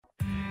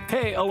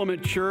Hey,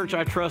 Element Church,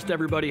 I trust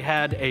everybody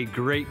had a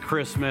great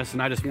Christmas,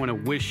 and I just want to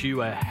wish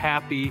you a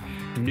happy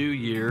new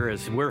year.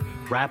 As we're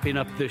wrapping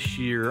up this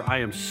year,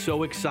 I am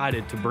so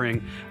excited to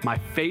bring my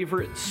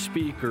favorite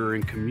speaker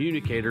and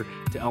communicator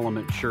to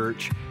Element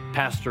Church,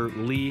 Pastor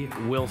Lee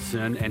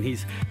Wilson, and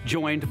he's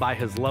joined by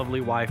his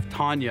lovely wife,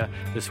 Tanya,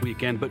 this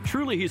weekend. But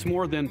truly, he's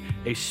more than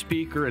a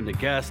speaker and a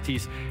guest.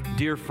 He's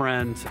dear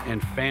friends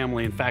and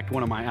family. In fact,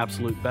 one of my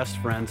absolute best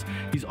friends.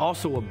 He's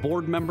also a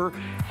board member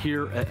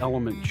here at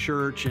Element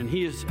Church, and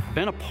he has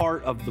been a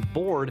part of the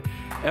board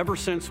ever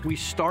since we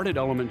started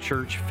Element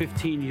Church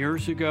 15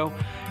 years ago.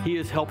 He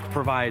has helped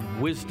provide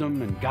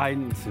wisdom and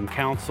guidance and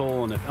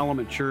counsel, and if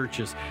Element Church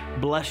has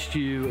blessed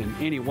you in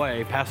any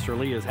way, Pastor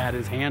Lee has had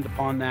his hand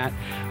upon that,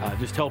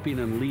 just helping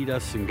and lead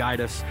us and guide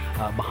us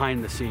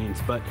behind the scenes.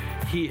 But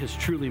he has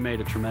truly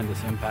made a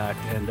tremendous impact,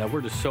 and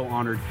we're just so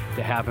honored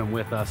to have him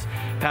with us.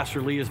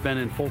 Pastor Lee has been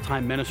in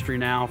full-time ministry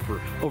now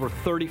for over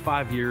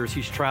 35 years.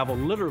 He's traveled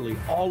literally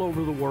all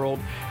over the world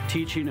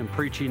teaching and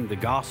preaching the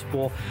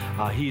gospel.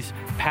 He's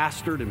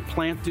pastored and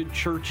planted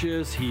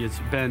churches. He has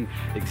been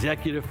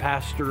executive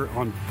pastor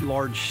on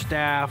large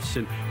staffs,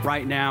 and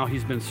right now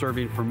he's been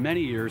serving for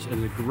many years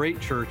in a great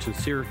church in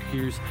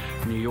Syracuse,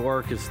 New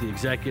York, as the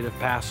executive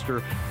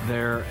pastor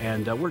there.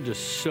 And we're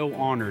just so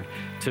honored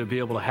to be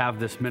able to have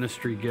this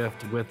ministry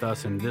gift with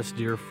us and this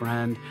dear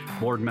friend,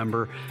 board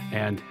member,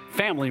 and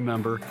family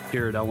member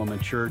here at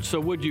Element Church. So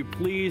would you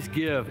please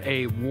give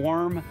a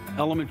warm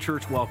Element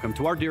Church welcome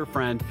to our dear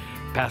friend,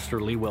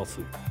 Pastor Lee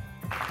Wilson.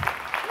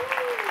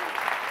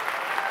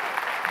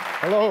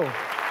 Hello.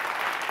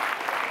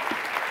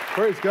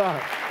 Praise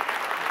God.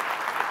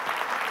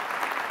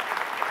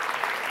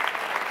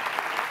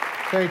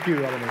 Thank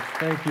you, Element.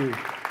 Thank you.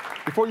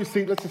 Before you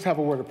speak, let's just have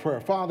a word of prayer.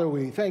 Father,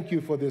 we thank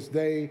you for this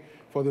day,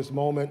 for this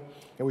moment,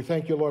 and we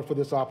thank you, Lord, for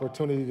this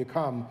opportunity to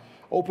come.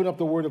 Open up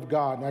the Word of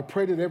God, and I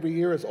pray that every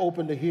ear is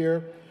open to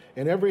hear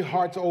and every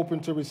heart's open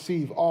to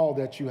receive all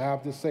that you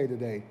have to say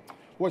today.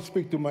 Lord,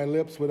 speak through my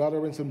lips with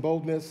utterance and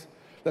boldness.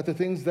 Let the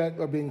things that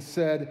are being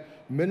said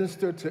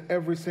minister to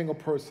every single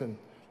person.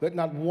 Let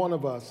not one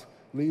of us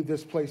leave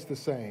this place the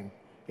same.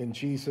 In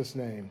Jesus'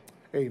 name,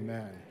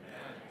 amen.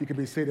 You can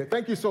be seated.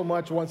 Thank you so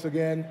much once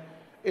again.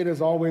 It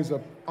is always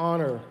an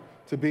honor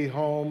to be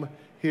home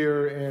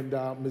here in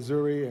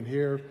Missouri and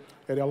here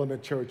at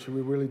Element Church.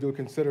 We really do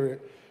consider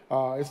it.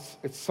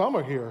 It's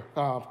summer here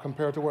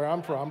compared to where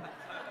I'm from.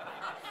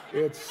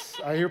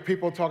 I hear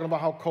people talking about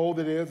how cold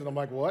it is, and I'm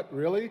like, what,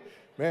 really?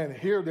 Man,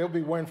 here they'll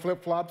be wearing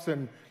flip-flops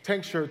and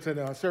tank shirts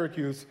in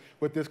Syracuse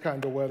with this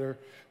kind of weather.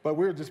 But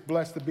we're just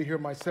blessed to be here,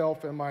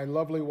 myself and my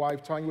lovely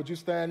wife, Tanya. Would you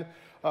stand?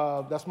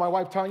 That's my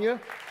wife, Tanya.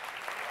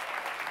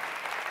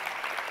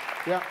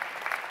 Yeah.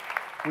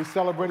 We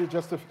celebrated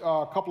just a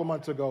couple of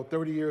months ago,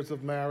 30 years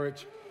of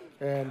marriage.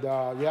 And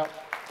yeah,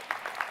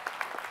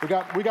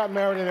 we got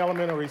married in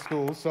elementary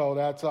school, so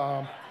that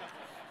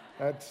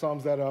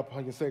sums that up.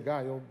 I can say,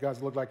 God, you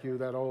guys look like you're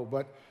that old.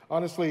 But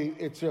honestly,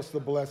 it's just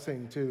a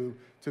blessing to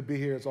be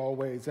here as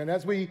always. And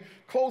as we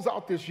close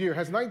out this year,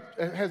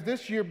 has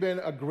this year been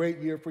a great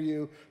year for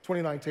you,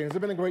 2019? Has it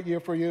been a great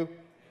year for you?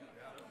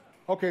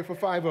 Okay, for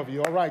 5 of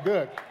you. All right,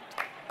 good.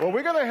 Well,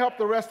 we're going to help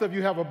the rest of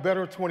you have a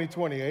better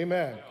 2020.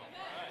 Amen.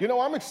 You know,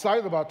 I'm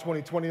excited about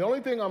 2020. The only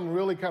thing I'm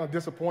really kind of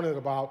disappointed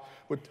about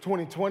with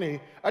 2020,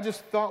 I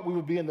just thought we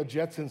would be in the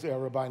Jetsons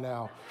era by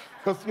now.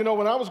 Because, you know,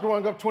 when I was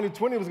growing up,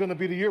 2020 was going to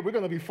be the year we're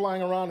going to be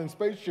flying around in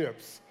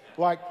spaceships,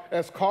 like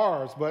as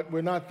cars, but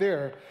we're not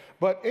there.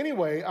 But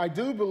anyway, I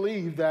do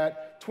believe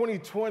that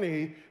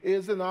 2020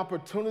 is an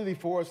opportunity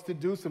for us to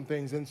do some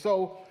things. And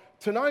so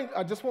tonight,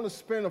 I just want to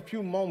spend a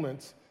few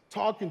moments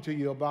talking to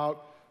you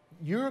about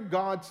you're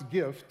God's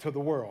gift to the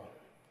world.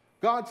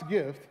 God's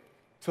gift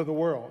to the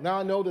world. Now,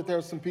 I know that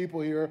there's some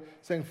people here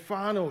saying,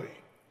 finally,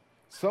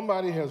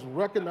 somebody has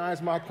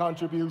recognized my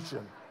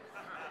contribution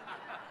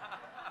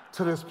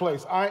to this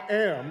place. I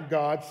am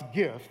God's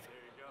gift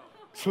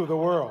to the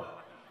world.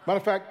 Matter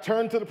of fact,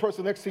 turn to the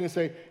person next to you and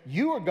say,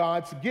 you are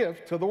God's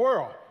gift to the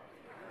world.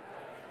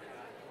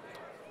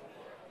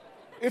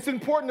 It's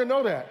important to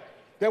know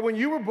that when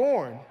you were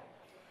born,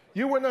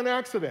 you weren't an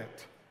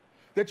accident.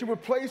 That you were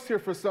placed here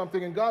for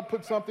something, and God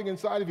put something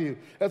inside of you.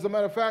 As a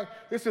matter of fact,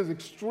 this is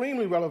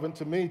extremely relevant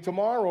to me.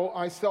 Tomorrow,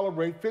 I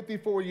celebrate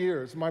 54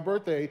 years. My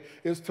birthday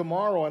is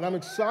tomorrow, and I'm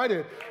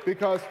excited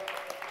because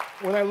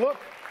when I look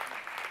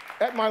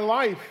at my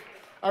life,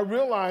 I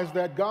realize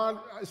that God,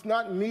 it's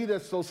not me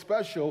that's so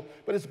special,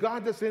 but it's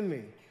God that's in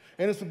me.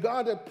 And it's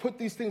God that put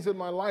these things in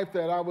my life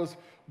that I was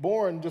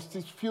born just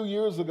a few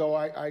years ago.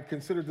 I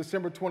consider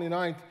December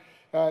 29th,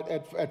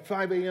 at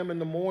 5 a.m. in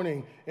the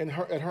morning at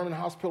Herman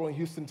Hospital in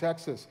Houston,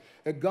 Texas.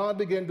 That God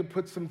began to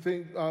put some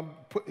things,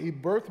 He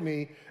birthed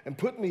me and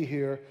put me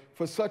here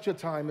for such a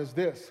time as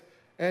this.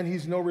 And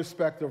He's no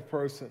respecter of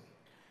person,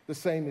 the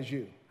same as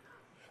you.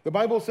 The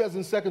Bible says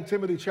in 2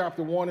 Timothy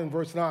chapter 1 and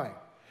verse 9,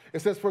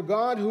 it says, for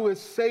God who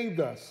has saved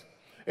us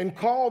and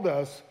called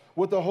us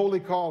with a holy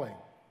calling,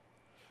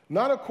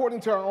 not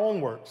according to our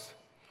own works,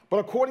 but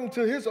according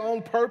to His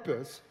own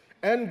purpose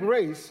and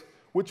grace,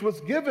 which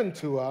was given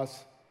to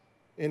us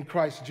in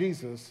Christ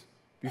Jesus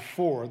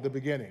before the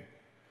beginning.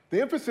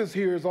 The emphasis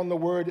here is on the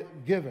word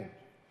given.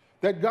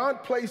 That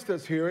God placed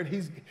us here, and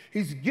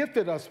he's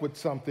gifted us with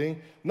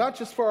something, not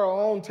just for our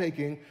own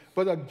taking,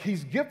 but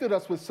He's gifted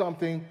us with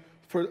something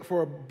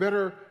for a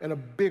better and a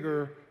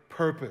bigger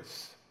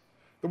purpose.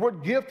 The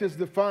word gift is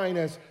defined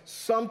as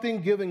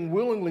something given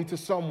willingly to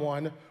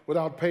someone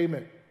without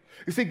payment.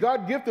 You see,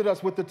 God gifted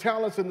us with the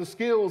talents and the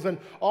skills and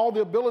all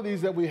the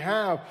abilities that we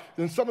have.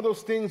 And some of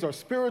those things are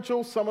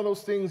spiritual. Some of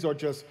those things are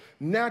just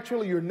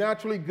naturally. You're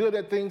naturally good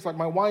at things. Like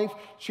my wife,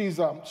 she's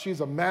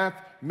a math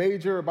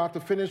major, about to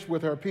finish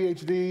with her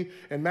PhD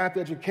in math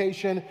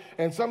education.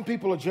 And some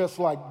people are just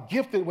like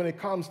gifted when it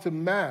comes to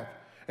math.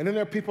 And then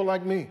there are people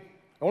like me.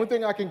 The only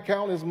thing I can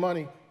count is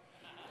money.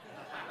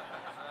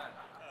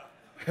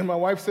 And my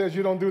wife says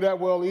you don't do that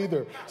well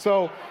either.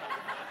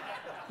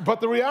 But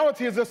the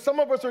reality is that some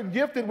of us are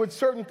gifted with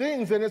certain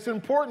things, and it's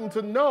important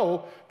to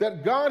know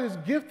that God has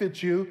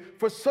gifted you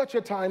for such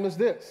a time as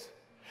this.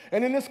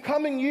 And in this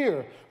coming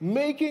year,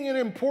 making it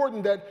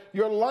important that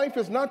your life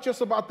is not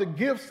just about the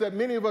gifts that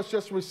many of us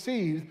just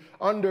received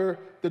under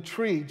the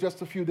tree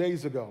just a few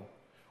days ago.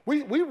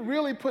 We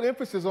really put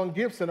emphasis on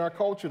gifts in our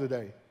culture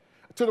today,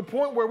 to the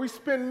point where we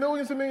spend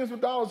millions and millions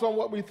of dollars on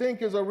what we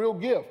think is a real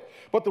gift.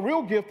 But the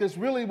real gift is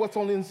really what's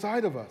on the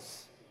inside of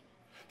us.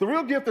 The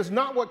real gift is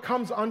not what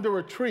comes under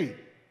a tree.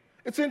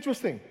 It's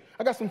interesting.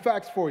 I got some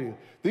facts for you.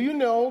 Do you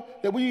know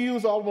that we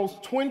use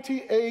almost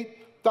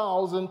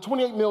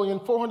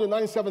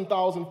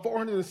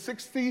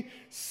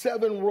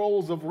 28,497,467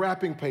 rolls of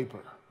wrapping paper?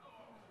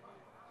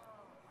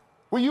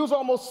 We use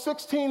almost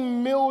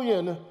 16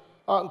 million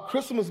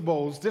Christmas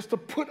bowls just to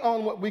put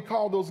on what we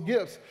call those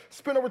gifts.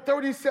 Spent over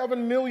 $37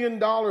 million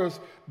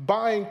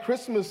buying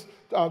Christmas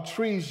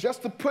trees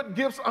just to put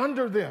gifts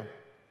under them.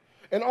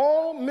 And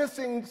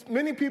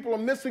many people are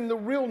missing the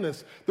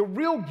realness. The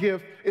real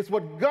gift is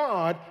what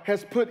God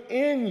has put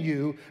in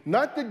you,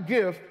 not the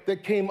gift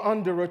that came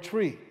under a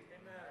tree.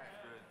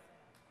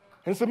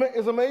 And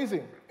it's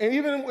amazing. And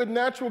even with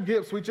natural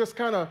gifts, we just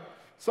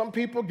some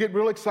people get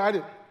real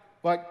excited,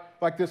 like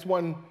this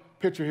one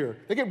picture here.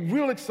 They get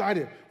real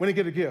excited when they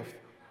get a gift.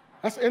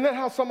 Isn't that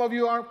how some of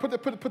you are? Put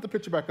the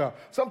picture back up.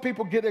 Some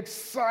people get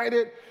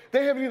excited.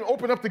 They haven't even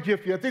opened up the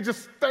gift yet. They're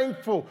just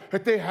thankful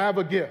that they have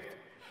a gift.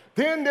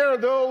 Then there are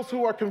those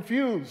who are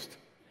confused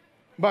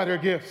by their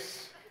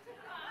gifts.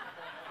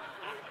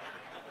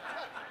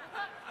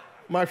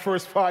 My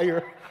first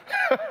fire.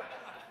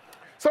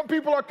 Some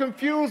people are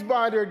confused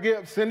by their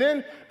gifts. And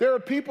then there are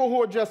people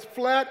who are just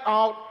flat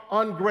out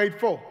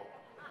ungrateful.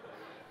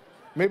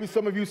 Maybe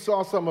some of you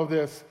saw some of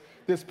this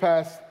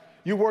past.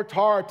 You worked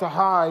hard to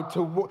hide,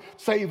 to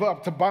save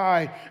up, to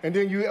buy, and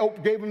then you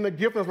gave them the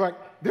gift and was like,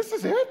 this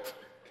is it?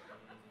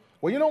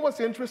 Well, you know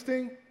what's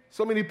interesting?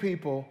 So many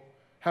people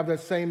have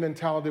that same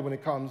mentality when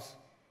it comes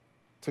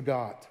to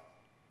God.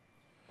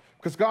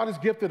 Because God has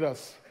gifted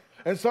us.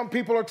 And some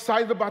people are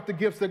excited about the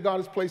gifts that God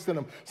has placed in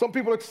them. Some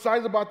people are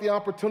excited about the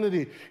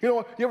opportunity. You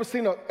know, you ever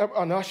seen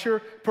an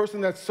usher,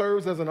 person that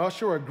serves as an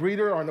usher or a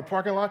greeter or in the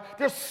parking lot?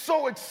 They're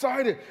so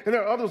excited. And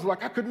there are others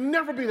like, I could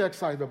never be that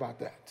excited about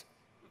that.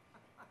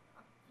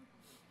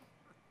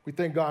 We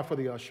thank God for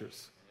the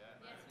ushers.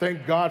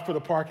 Thank God for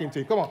the parking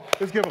team. Come on,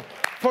 let's give them.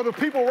 For the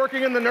people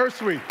working in the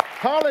nursery.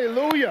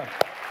 Hallelujah.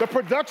 The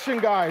production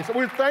guys,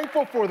 we're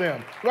thankful for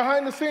them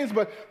behind the scenes.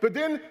 But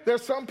then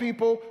there's some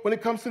people, when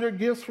it comes to their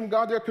gifts from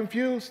God, they're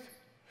confused.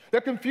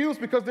 They're confused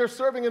because they're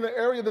serving in an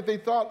area that they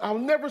thought, I'll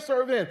never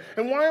serve in.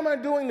 And why am I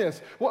doing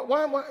this?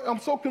 I'm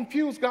so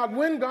confused, God.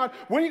 When are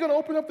you going to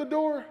open up the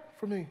door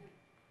for me?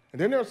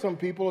 And then there are some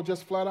people who are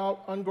just flat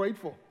out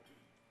ungrateful.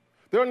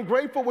 They're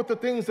ungrateful with the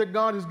things that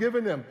God has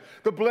given them,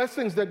 the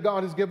blessings that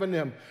God has given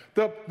them,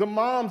 the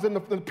moms and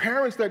the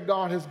parents that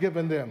God has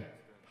given them,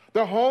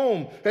 the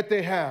home that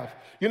they have.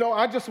 You know,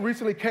 I just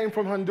recently came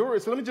from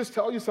Honduras, so let me just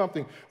tell you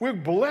something. We're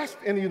blessed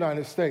in the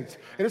United States.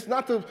 And it's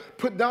not to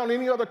put down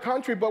any other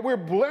country, but we're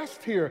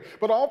blessed here.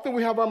 But often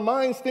we have our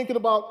minds thinking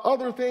about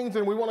other things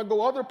and we want to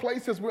go other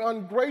places. We're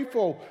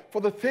ungrateful for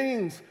the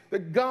things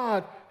that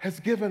God has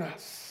given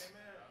us.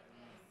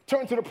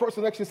 Turn to the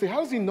person next to you and say,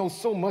 how does he know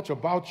so much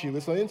about you?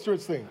 It's an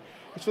interesting.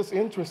 It's just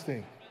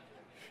interesting.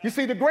 You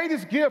see, the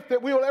greatest gift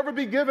that we will ever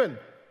be given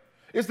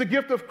is the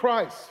gift of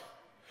Christ.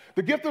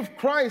 The gift of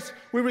Christ,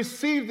 we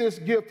receive this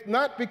gift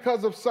not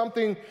because of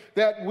something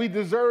that we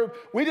deserve.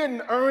 We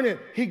didn't earn it.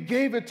 He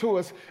gave it to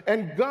us.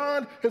 And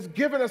God has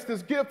given us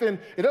this gift. And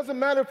it doesn't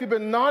matter if you've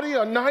been naughty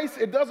or nice.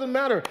 It doesn't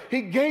matter.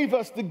 He gave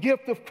us the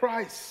gift of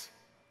Christ.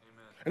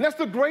 Amen. And that's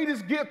the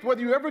greatest gift,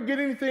 whether you ever get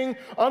anything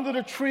under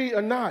the tree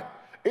or not.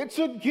 It's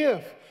a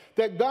gift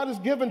that God has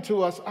given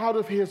to us out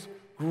of His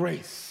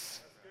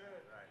grace,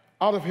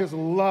 out of His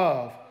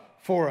love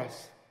for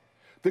us.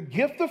 The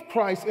gift of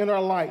Christ in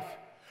our life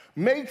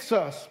makes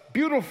us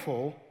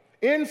beautiful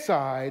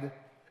inside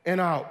and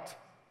out.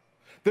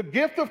 The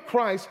gift of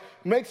Christ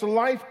makes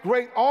life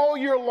great all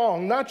year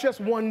long, not just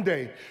one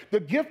day. The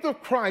gift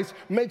of Christ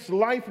makes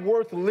life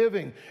worth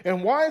living.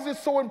 And why is it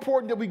so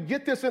important that we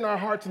get this in our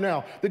hearts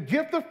now? The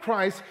gift of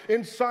Christ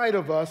inside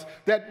of us,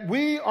 that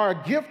we are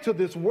a gift to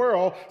this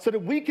world so that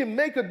we can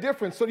make a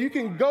difference, so you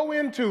can go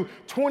into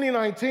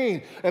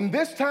 2019. And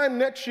this time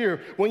next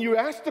year, when you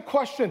ask the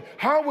question,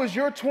 how was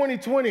your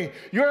 2020?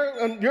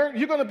 You're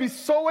going to be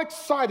so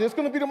excited. It's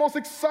going to be the most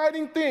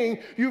exciting thing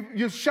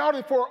you've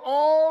shouted for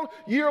all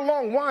year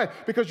long. Why?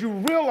 Because you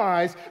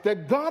realize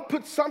that God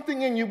put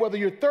something in you, whether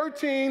you're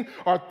 13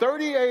 or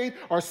 38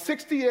 or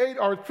 68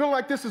 or feel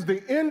like this is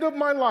the end of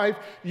my life,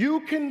 you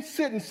can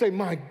sit and say,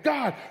 my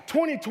God,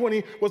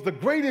 2020 was the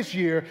greatest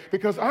year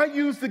because I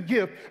used the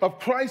gift of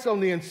Christ on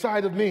the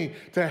inside of me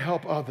to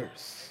help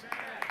others.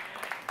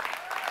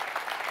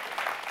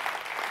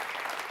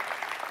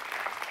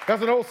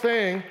 That's an old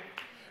saying,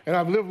 and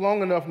I've lived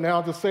long enough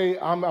now to say,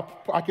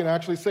 I can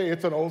actually say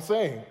it's an old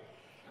saying,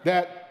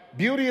 that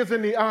beauty is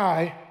in the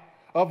eye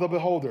of the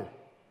beholder.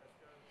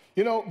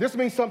 You know, this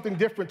means something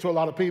different to a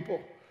lot of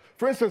people.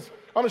 For instance,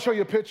 I'm going to show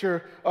you a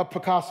picture of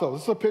Picasso.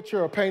 This is a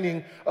picture, a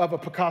painting of a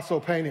Picasso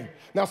painting.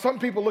 Now, some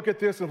people look at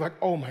this and are like,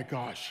 oh my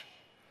gosh,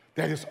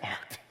 that is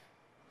art.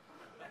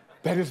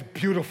 That is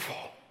beautiful.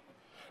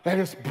 That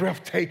is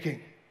breathtaking.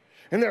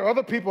 And there are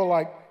other people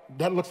like,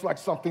 that looks like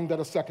something that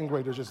a second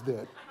grader just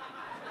did.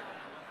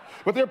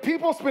 But there are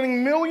people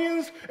spending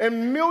millions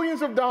and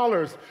millions of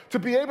dollars to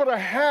be able to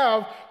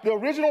have the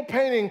original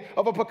painting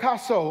of a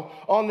Picasso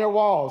on their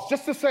walls,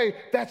 just to say,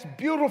 that's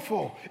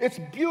beautiful. It's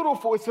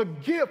beautiful. It's a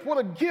gift. What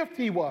a gift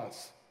he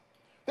was.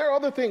 There are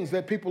other things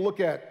that people look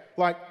at,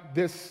 like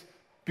this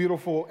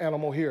beautiful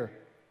animal here.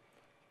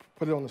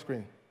 Put it on the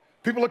screen.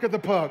 People look at the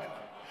pug,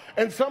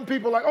 and some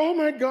people are like, oh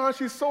my gosh,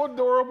 he's so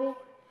adorable.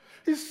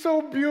 He's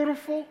so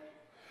beautiful.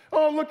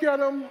 Oh, look at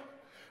him.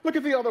 Look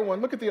at the other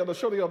one. Look at the other.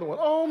 Show the other one.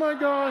 Oh, my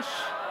gosh.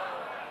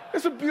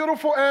 It's a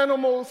beautiful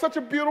animal. Such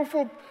a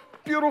beautiful,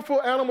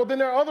 beautiful animal. Then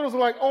there are others who are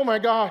like, oh, my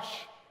gosh.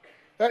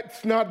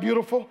 That's not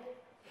beautiful.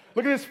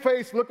 Look at his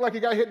face. Look like he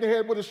got hit in the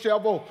head with a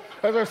shovel.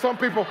 As there are some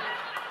people.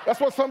 That's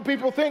what some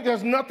people think.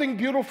 There's nothing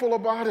beautiful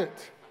about it.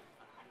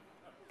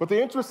 But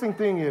the interesting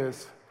thing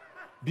is,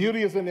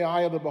 beauty is in the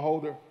eye of the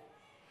beholder.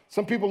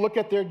 Some people look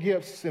at their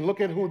gifts and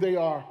look at who they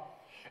are,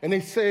 and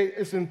they say,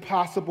 it's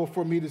impossible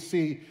for me to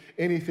see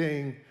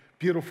anything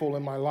beautiful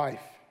in my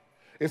life.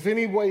 Is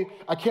any way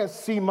I can't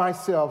see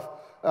myself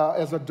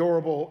as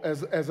adorable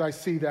as I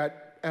see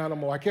that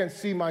animal. I can't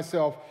see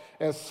myself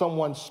as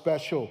someone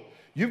special.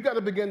 You've got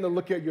to begin to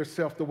look at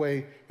yourself the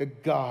way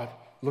that God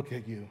looked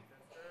at you.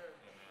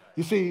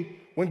 You see,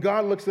 when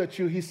God looks at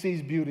you, he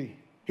sees beauty.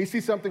 He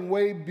sees something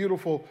way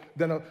beautiful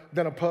than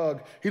a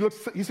pug.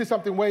 He sees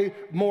something way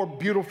more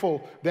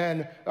beautiful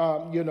than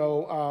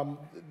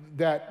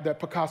that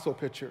Picasso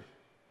picture.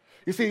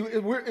 You see,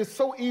 it's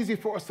so easy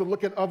for us to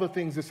look at other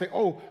things and say,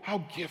 oh, how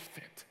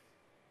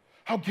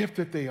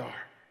gifted they are,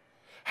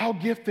 how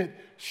gifted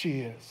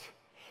she is.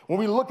 When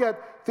we look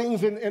at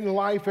things in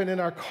life and in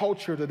our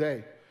culture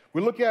today,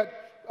 we look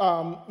at,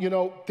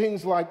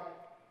 things like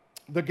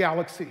the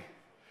galaxy.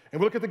 And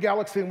we look at the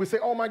galaxy and we say,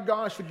 oh my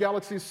gosh, the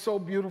galaxy is so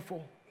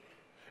beautiful.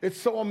 It's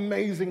so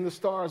amazing, the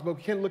stars, but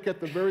we can't look at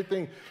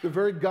the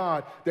very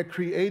God that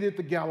created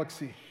the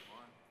galaxy.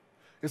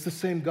 It's the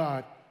same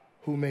God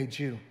who made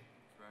you.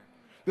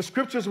 The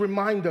scriptures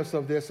remind us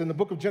of this in the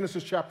book of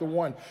Genesis chapter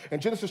 1.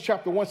 And Genesis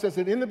chapter 1 says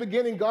that in the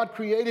beginning, God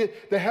created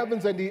the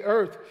heavens and the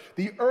earth.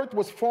 The earth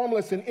was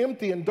formless and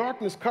empty, and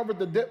darkness covered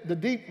the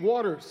deep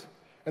waters.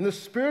 And the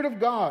Spirit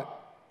of God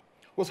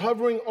was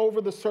hovering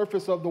over the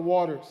surface of the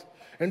waters.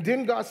 And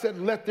then God said,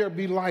 let there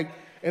be light,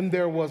 and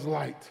there was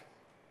light.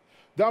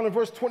 Down in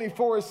verse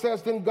 24, it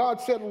says, then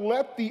God said,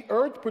 let the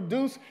earth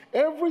produce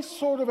every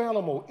sort of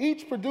animal,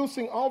 each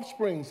producing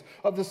offsprings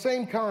of the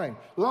same kind,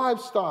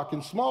 livestock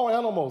and small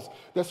animals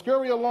that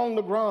scurry along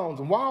the grounds,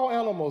 and wild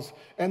animals.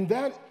 And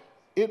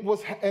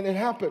it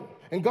happened.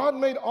 And God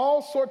made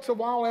all sorts of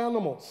wild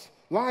animals,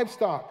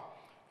 livestock,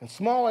 and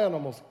small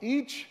animals,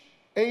 each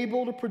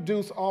able to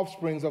produce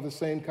offsprings of the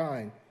same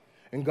kind.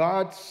 And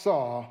God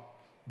saw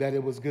that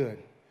it was good.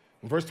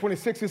 In verse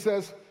 26, he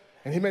says,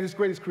 and he made his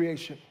greatest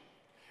creation.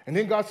 And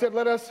then God said,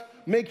 let us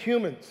make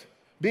humans,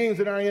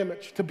 beings in our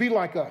image, to be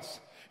like us.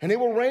 And they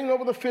will reign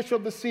over the fish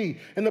of the sea,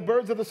 and the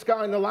birds of the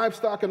sky, and the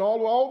livestock, and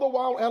all the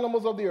wild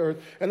animals of the earth,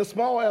 and the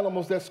small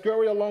animals that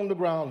scurry along the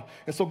ground.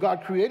 And so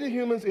God created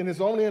humans in his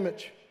own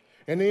image.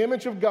 In the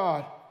image of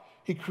God,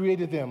 he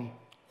created them,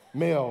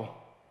 male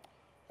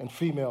and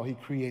female, he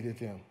created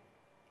them.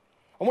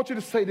 I want you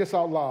to say this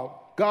out loud.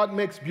 God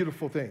makes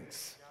beautiful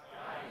things.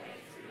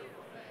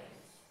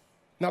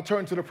 Now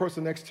turn to the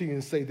person next to you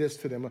and say this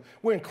to them.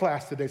 We're in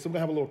class today, so we're going to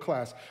have a little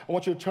class. I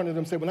want you to turn to them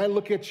and say, when I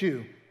look at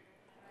you,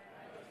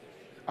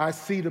 I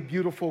see the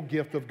beautiful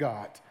gift of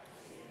God.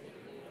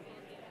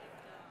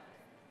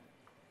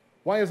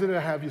 Why is it that I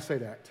have you say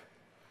that?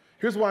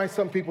 Here's why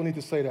some people need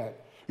to say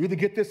that. You either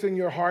get this in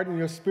your heart and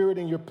your spirit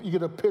and you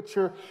get a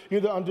picture. You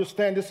either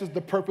understand this is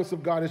the purpose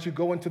of God as you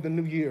go into the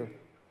new year.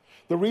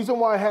 The reason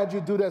why I had you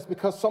do that is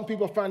because some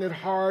people find it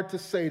hard to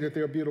say that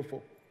they're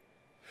beautiful.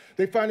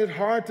 They find it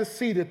hard to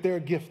see that they're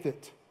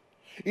gifted.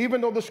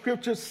 Even though the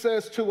scripture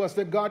says to us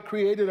that God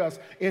created us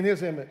in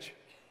his image.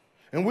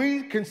 And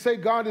we can say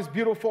God is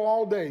beautiful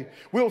all day.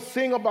 We'll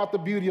sing about the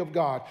beauty of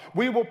God.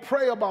 We will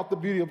pray about the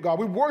beauty of God.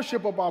 We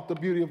worship about the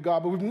beauty of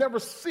God, but we've never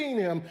seen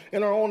him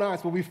in our own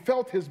eyes, but we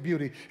felt his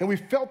beauty and we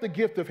felt the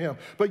gift of him.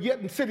 But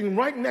yet sitting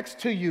right next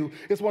to you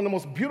is one of the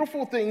most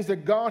beautiful things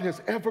that God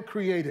has ever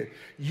created,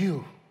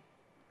 you.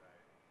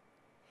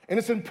 And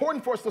it's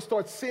important for us to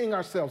start seeing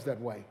ourselves that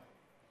way.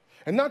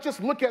 And not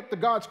just look at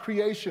God's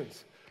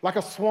creations like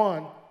a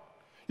swan.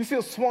 You see,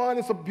 a swan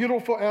is a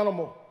beautiful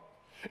animal.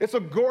 It's a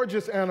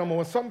gorgeous animal,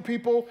 and some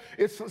people,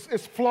 it's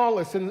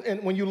flawless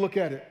and when you look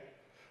at it.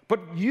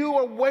 But you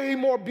are way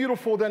more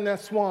beautiful than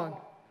that swan.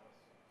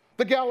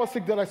 The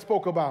galaxy that I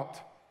spoke about.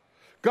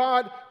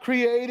 God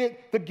created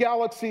the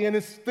galaxy, and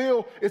it's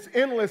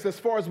endless as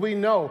far as we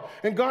know.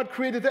 And God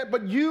created that,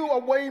 but you are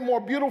way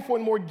more beautiful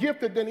and more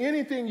gifted than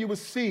anything you would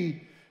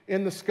see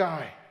in the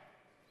sky.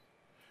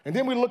 And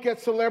then we look at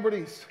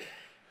celebrities.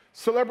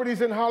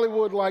 Celebrities in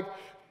Hollywood like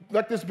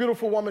this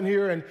beautiful woman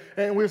here,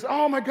 and we say,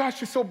 oh my gosh,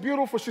 she's so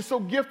beautiful, she's so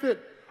gifted.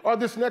 Or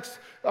this next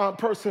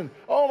person,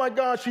 oh my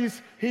gosh,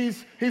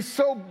 he's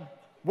so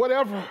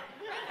whatever.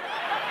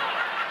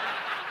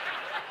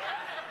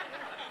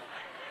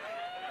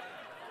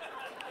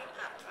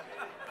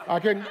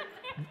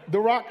 The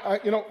Rock,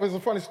 there's a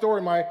funny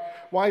story. My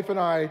wife and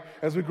I,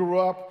 as we grew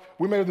up,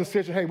 we made a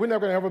decision, hey, we're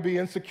never going to ever be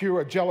insecure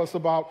or jealous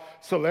about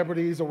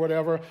celebrities or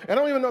whatever. And I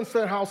don't even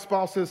understand how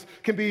spouses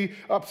can be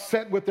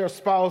upset with their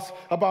spouse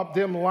about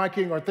them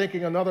liking or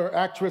thinking another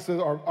actress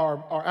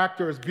or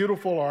actor is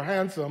beautiful or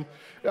handsome,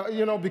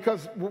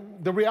 because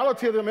the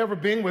reality of them ever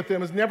being with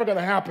them is never going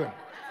to happen.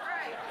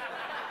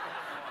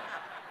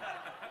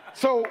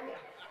 So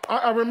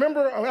I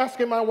remember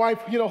asking my wife,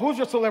 who's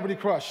your celebrity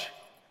crush?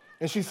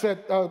 And she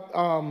said,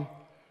 The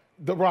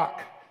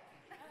Rock.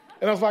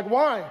 And I was like,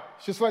 why?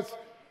 She said,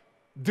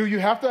 do you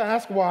have to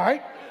ask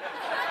why?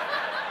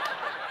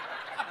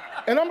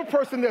 And I'm a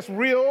person that's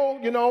real,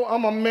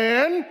 I'm a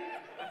man.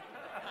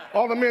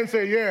 All the men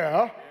say,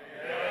 yeah.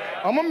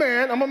 I'm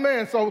a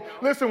man. So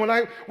listen, when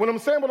I'm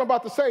saying what I'm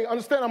about to say,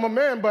 understand I'm a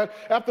man, but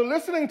after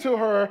listening to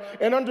her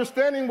and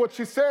understanding what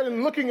she said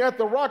and looking at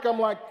The Rock, I'm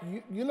like,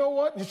 you know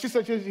what? And she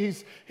said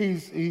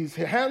he's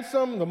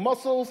handsome, the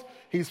muscles,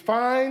 he's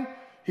fine,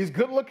 he's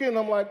good looking.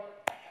 I'm like,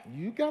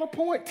 you got a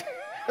point.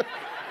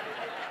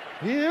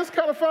 He is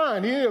kind of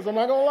fine. He is. I'm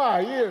not going to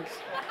lie. He is.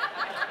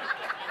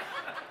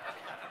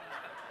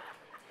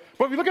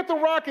 But if you look at The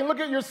Rock and look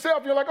at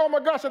yourself, you're like, oh my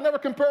gosh, I never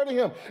compared to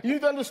him. You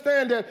need to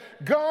understand that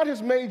God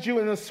has made you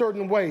in a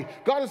certain way.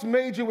 God has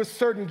made you with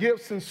certain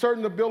gifts and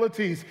certain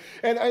abilities.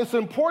 And it's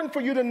important for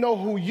you to know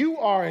who you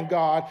are in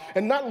God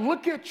and not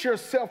look at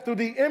yourself through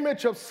the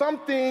image of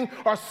something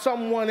or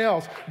someone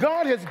else.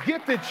 God has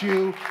gifted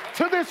you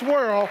to this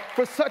world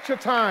for such a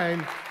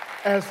time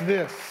as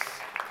this.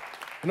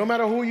 No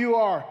matter who you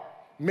are,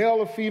 male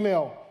or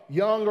female,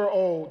 young or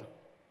old,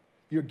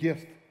 you're a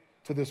gift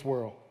to this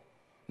world.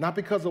 Not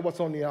because of what's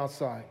on the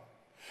outside.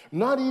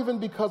 Not even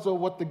because of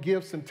what the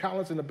gifts and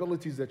talents and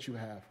abilities that you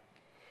have,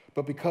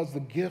 but because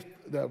the gift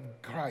of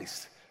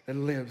Christ that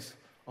lives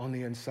on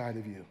the inside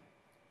of you.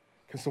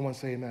 Can someone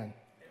say amen? Amen.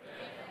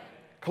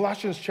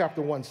 Colossians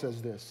chapter 1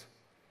 says this,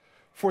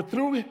 for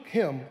through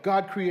him,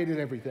 God created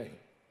everything.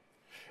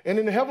 And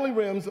in the heavenly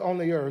realms on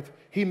the earth,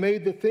 he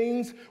made the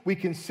things we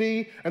can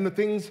see and the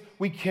things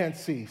we can't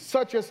see,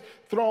 such as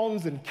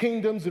thrones and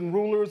kingdoms and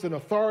rulers and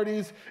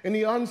authorities in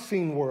the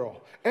unseen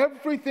world.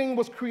 Everything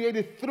was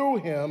created through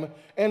him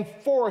and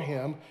for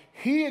him.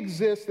 He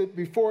existed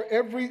before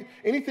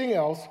anything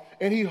else,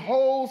 and he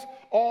holds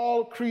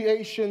all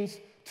creations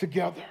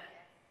together.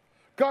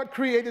 God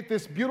created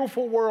this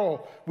beautiful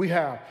world we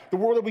have, the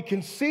world that we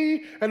can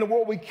see and the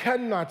world we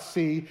cannot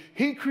see.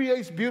 He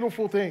creates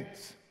beautiful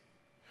things.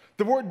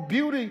 The word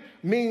beauty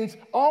means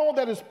all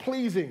that is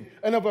pleasing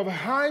and of a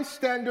high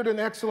standard and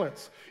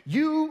excellence.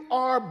 You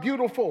are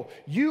beautiful.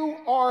 You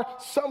are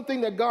something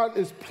that God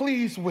is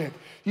pleased with.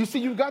 You see,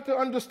 you've got to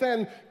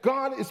understand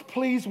God is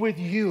pleased with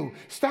you.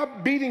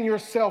 Stop beating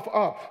yourself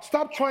up.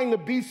 Stop trying to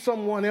be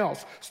someone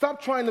else.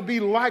 Stop trying to be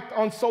liked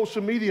on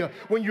social media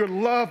when you're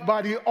loved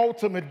by the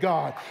ultimate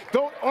God.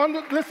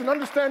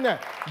 Understand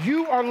that.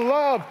 You are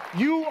loved.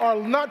 You are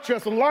not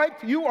just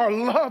liked. You are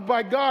loved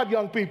by God,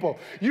 young people.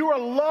 You are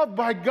loved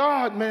by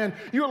God, man.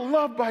 You're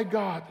loved by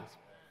God.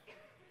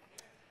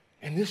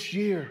 And this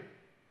year,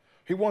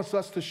 he wants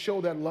us to show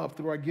that love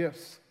through our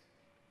gifts.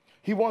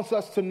 He wants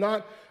us to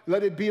not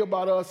let it be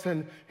about us.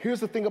 And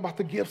here's the thing about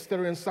the gifts that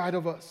are inside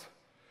of us.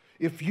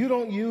 If you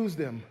don't use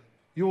them,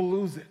 you'll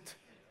lose it.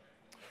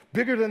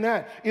 Bigger than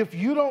that, if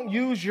you don't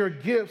use your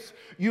gifts,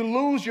 you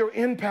lose your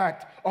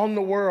impact on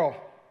the world.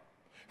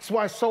 That's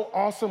why it's so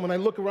awesome when I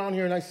look around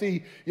here and I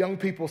see young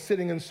people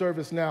sitting in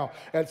service now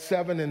at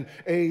 7 and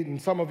 8,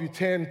 and some of you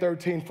 10,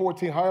 13,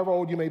 14, however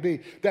old you may be.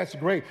 That's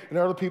great. And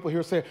there are other people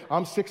here say,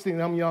 I'm 16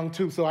 and I'm young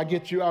too, so I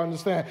get you. I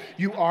understand.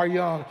 You are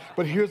young.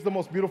 But here's the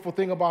most beautiful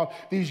thing about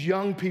these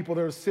young people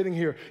that are sitting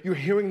here. You're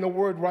hearing the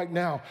word right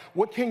now.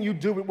 What can you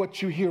do with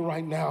what you hear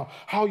right now?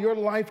 How your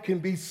life can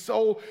be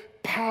so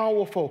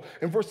powerful,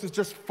 and versus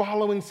just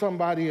following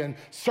somebody and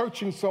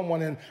searching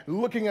someone and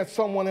looking at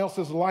someone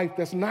else's life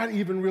that's not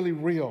even really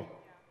real.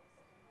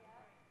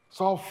 It's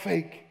all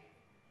fake.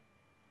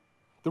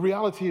 The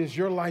reality is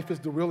your life is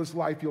the realest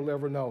life you'll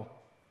ever know.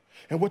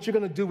 And what you're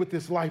going to do with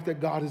this life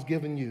that God has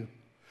given you,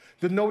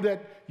 to know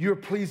that you're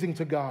pleasing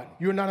to God.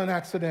 You're not an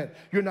accident.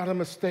 You're not a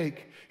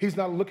mistake. He's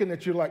not looking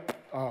at you like,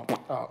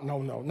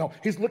 no.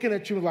 He's looking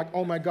at you like,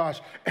 oh my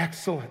gosh,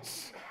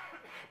 excellence.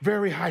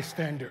 Very high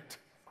standard.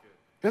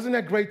 Isn't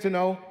that great to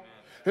know?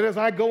 That as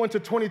I go into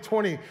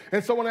 2020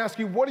 and someone asks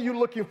you, what are you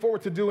looking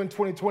forward to do in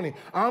 2020?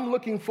 I'm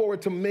looking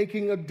forward to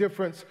making a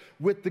difference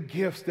with the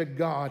gifts that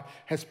God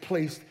has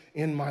placed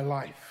in my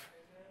life.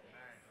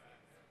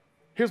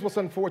 Here's what's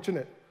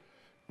unfortunate.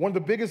 One of the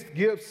biggest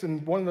gifts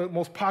and one of the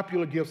most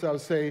popular gifts, I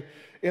would say,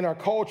 in our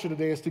culture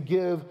today is to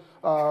give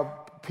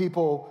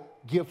people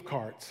gift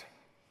cards.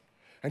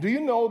 And do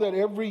you know that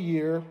every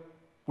year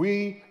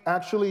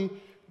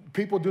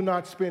people do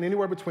not spend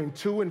anywhere between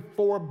 $2 and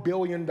 $4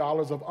 billion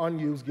of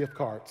unused gift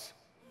cards?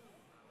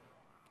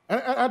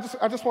 And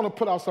I just want to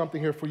put out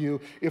something here for you.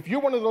 If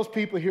you're one of those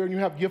people here and you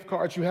have gift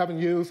cards you haven't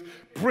used,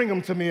 bring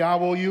them to me. I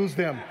will use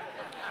them.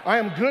 I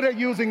am good at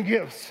using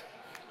gifts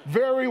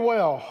very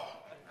well.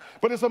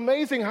 But it's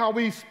amazing how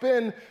we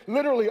spend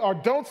literally or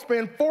don't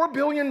spend $4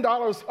 billion,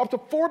 up to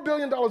 $4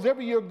 billion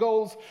every year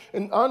goes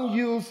in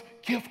unused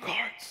gift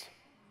cards.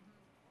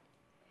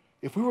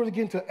 If we were to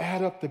begin to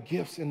add up the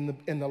gifts in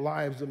the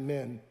lives of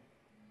men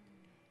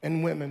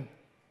and women,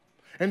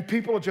 and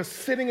people are just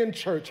sitting in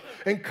church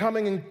and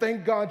coming, and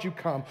thank God you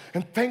come,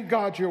 and thank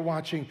God you're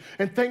watching,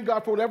 and thank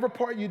God for whatever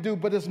part you do,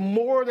 but there's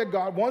more that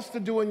God wants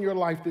to do in your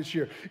life this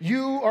year.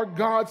 You are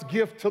God's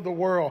gift to the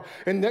world,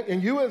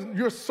 and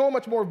you're so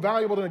much more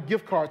valuable than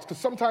gift cards, because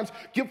sometimes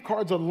gift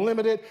cards are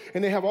limited,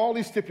 and they have all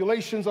these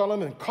stipulations on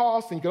them and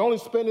costs, and you can only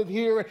spend it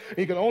here, and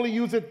you can only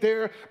use it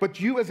there, but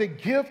you as a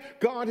gift,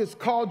 God has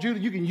called you,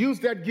 you can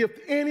use that gift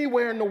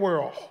anywhere in the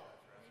world.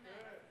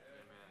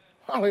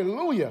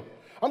 Hallelujah.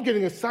 I'm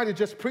getting excited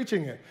just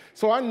preaching it.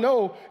 So I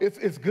know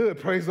it's good,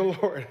 praise the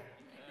Lord.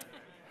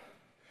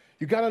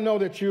 You got to know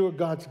that you are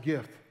God's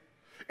gift.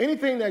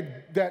 Anything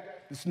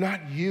that is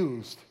not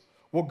used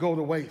will go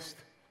to waste.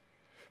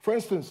 For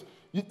instance,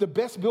 the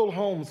best built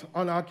homes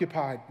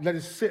unoccupied, let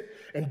it sit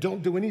and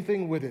don't do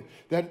anything with it,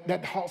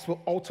 that house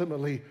will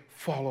ultimately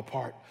fall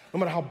apart. No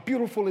matter how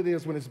beautiful it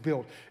is when it's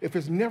built, if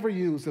it's never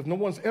used, if no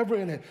one's ever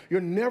in it,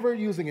 you're never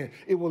using it,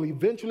 it will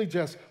eventually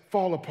just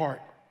fall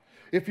apart.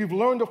 If you've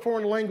learned a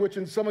foreign language,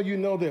 and some of you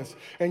know this,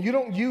 and you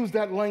don't use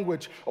that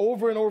language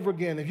over and over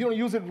again, if you don't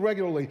use it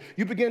regularly,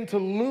 you begin to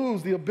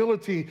lose the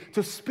ability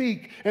to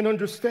speak and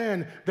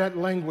understand that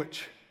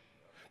language.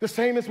 The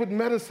same is with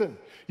medicine.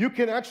 You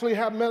can actually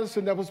have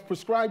medicine that was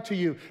prescribed to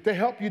you to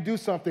help you do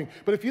something,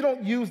 but if you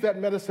don't use that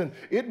medicine,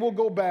 it will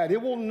go bad. It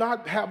will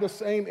not have the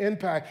same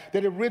impact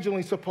that it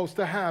originally supposed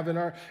to have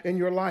in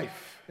your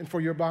life and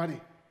for your body.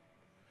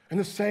 And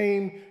the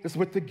same is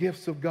with the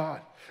gifts of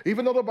God.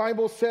 Even though the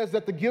Bible says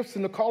that the gifts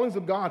and the callings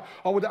of God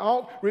are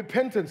without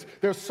repentance,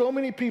 there are so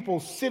many people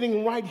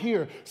sitting right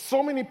here,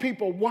 so many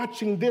people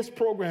watching this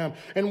program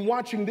and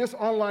watching this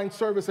online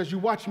service as you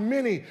watch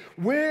many.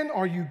 When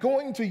are you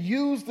going to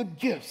use the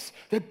gifts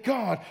that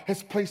God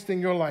has placed in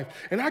your life?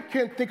 And I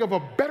can't think of a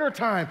better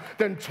time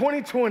than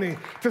 2020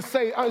 to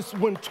say,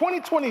 when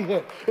 2020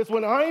 hit, is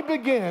when I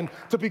began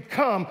to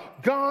become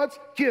God's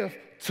gift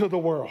to the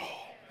world.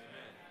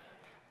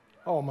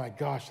 Oh my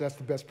gosh, that's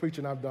the best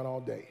preaching I've done all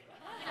day.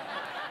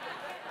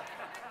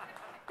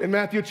 In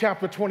Matthew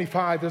chapter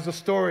 25, there's a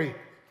story,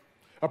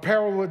 a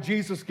parable that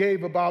Jesus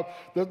gave about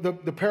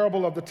the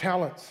parable of the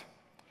talents.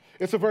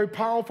 It's a very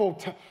powerful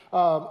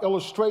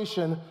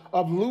illustration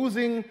of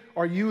losing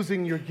or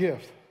using your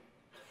gift.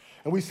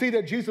 And we see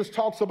that Jesus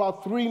talks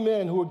about 3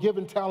 men who were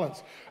given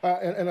talents.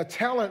 And a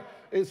talent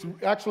is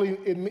actually,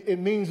 it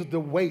means the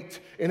weight.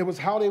 And it was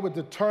how they would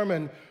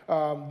determine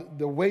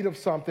the weight of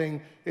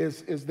something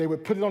is they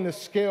would put it on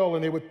this scale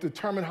and they would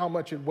determine how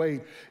much it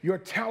weighed. Your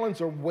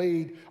talents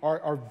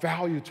are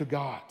valued to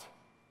God.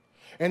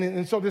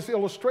 And so this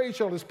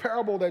illustration, this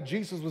parable that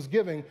Jesus was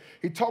giving,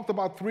 he talked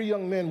about 3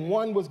 young men.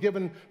 One was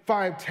given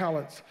 5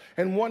 talents,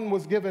 and one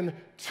was given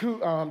two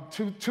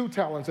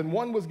talents, and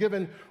one was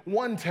given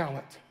 1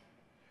 talent.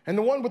 And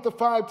the one with the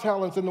 5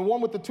 talents and the one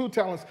with the 2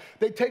 talents,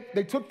 they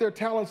took their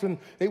talents and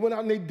they went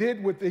out and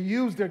they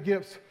used their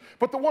gifts.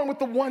 But the one with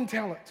the 1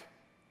 talent,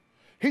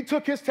 he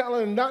took his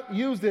talent and not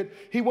used it.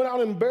 He went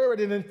out and buried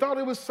it and thought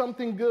it was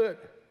something good.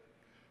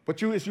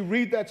 But as you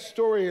read that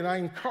story, and I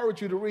encourage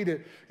you to read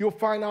it, you'll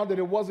find out that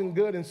it wasn't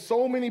good. And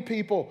so many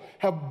people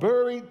have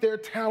buried their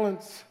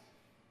talents.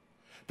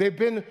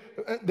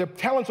 Their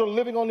talents are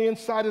living on the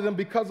inside of them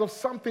because of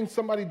something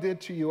somebody did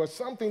to you, or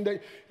something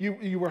that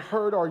you were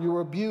hurt, or you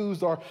were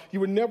abused, or you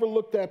were never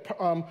looked at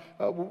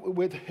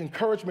with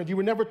encouragement. You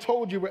were never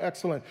told you were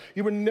excellent.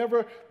 You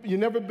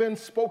never been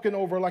spoken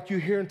over like you're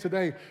hearing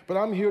today. But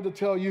I'm here to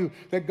tell you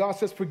that God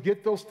says,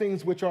 forget those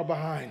things which are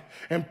behind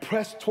and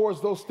press towards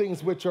those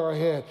things which are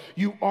ahead.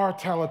 You are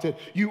talented.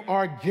 You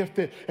are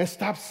gifted. And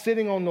stop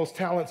sitting on those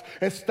talents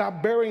and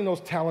stop burying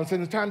those talents.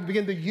 And it's time to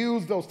begin to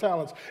use those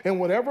talents in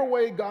whatever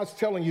way God's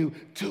telling you,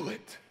 do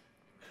it.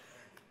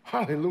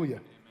 Hallelujah.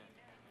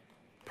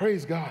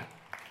 Praise God.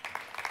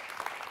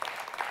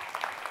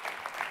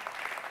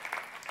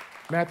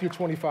 Matthew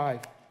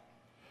 25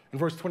 and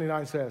verse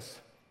 29 says,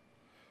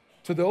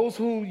 to those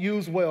who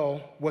use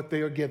well what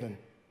they are given,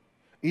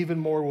 even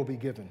more will be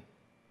given,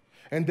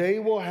 and they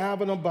will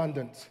have an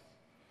abundance.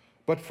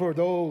 But for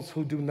those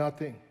who do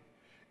nothing,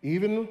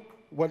 even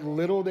what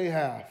little they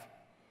have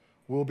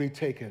will be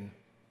taken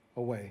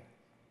away.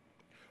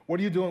 What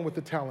are you doing with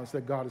the talents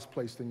that God has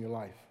placed in your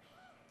life?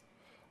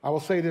 I will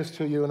say this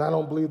to you, and I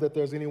don't believe that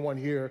there's anyone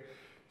here.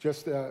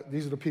 Just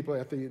these are the people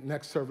at the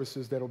next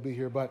services that will be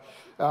here. But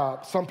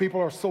some people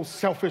are so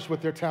selfish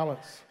with their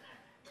talents.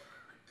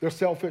 They're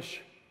selfish.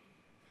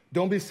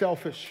 Don't be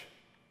selfish.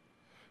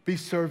 Be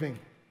serving.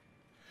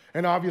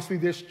 And obviously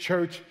this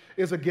church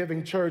is a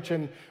giving church,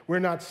 and we're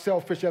not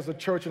selfish as a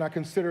church. And I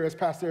consider, as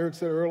Pastor Eric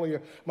said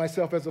earlier,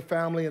 myself as a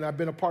family, and I've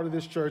been a part of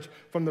this church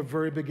from the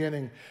very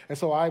beginning. And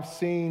so I've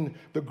seen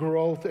the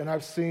growth, and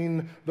I've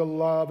seen the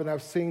love, and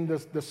I've seen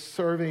the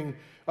serving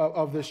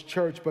of this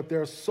church. But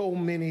there are so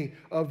many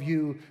of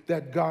you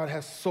that God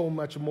has so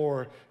much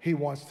more he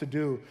wants to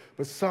do.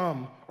 But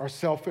some are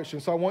selfish.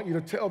 And so I want you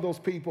to tell those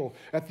people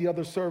at the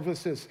other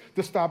services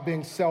to stop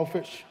being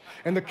selfish.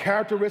 And the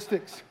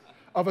characteristics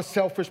of a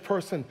selfish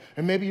person.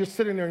 And maybe you're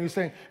sitting there and you're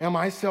saying, am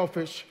I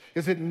selfish?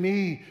 Is it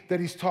me that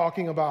he's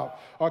talking about?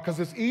 Because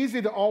it's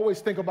easy to always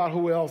think about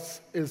who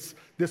else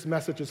this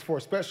message is for,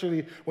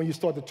 especially when you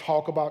start to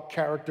talk about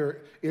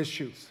character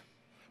issues.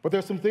 But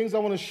there's some things I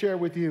want to share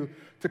with you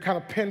to kind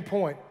of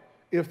pinpoint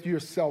if you're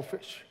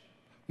selfish.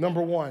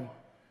 Number one,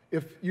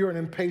 if you're an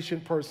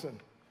impatient person.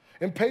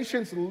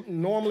 Impatience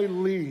normally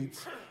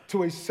leads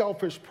to a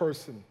selfish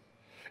person.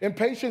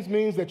 Impatience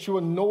means that you're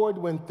annoyed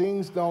when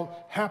things don't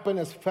happen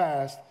as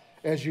fast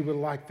as you would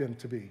like them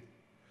to be.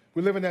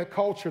 We live in that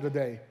culture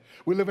today.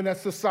 We live in that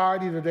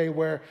society today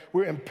where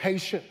we're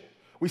impatient.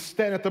 We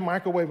stand at the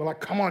microwave, we're like,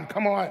 come on,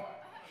 come on.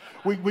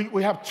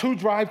 We have 2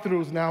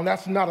 drive-thrus now, and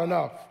that's not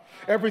enough.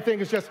 Everything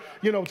is just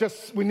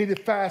we need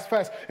it fast,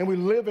 fast, and we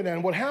live in it.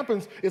 And what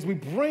happens is we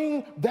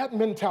bring that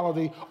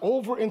mentality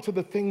over into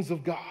the things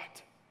of God.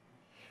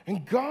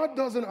 And God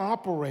doesn't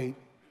operate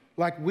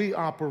like we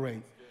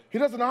operate. He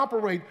doesn't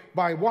operate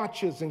by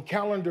watches and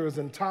calendars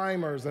and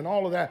timers and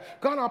all of that.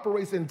 God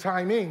operates in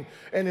timing,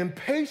 and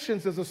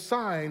impatience is a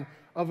sign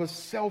of a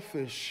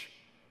selfish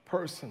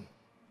person.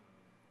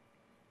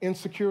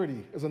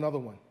 Insecurity is another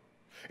one.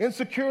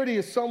 Insecurity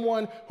is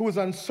someone who is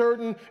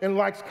uncertain and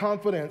lacks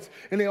confidence,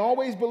 and they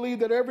always believe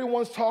that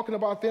everyone's talking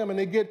about them, and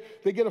they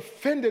get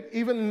offended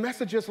even in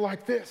messages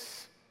like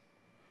this.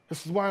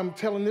 This is why I'm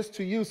telling this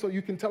to you so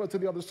you can tell it to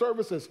the other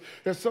services.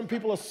 That some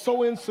people are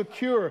so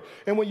insecure,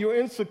 and when you're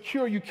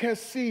insecure, you can't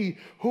see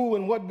who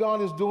and what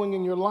God is doing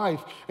in your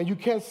life. And you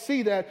can't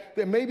see that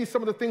maybe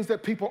some of the things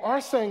that people are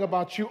saying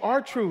about you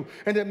are true,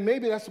 and that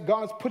maybe that's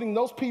God's putting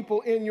those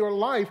people in your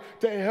life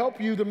to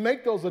help you to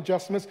make those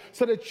adjustments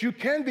so that you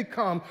can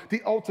become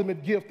the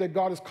ultimate gift that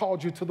God has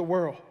called you to the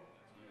world.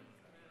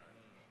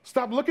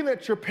 Stop looking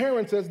at your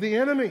parents as the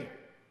enemy.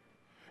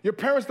 Your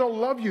parents don't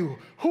love you.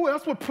 Who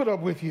else would put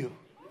up with you?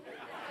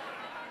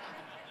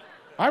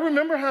 I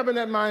remember having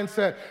that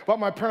mindset about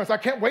my parents. I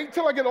can't wait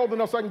till I get old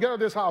enough so I can get out of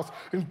this house.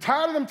 I'm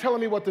tired of them telling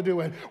me what to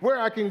do and where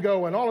I can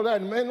go and all of that.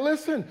 And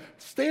listen,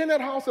 stay in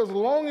that house as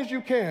long as you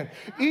can.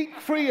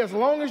 Eat free as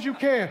long as you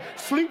can.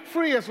 Sleep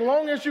free as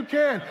long as you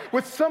can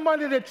with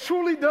somebody that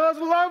truly does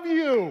love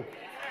you.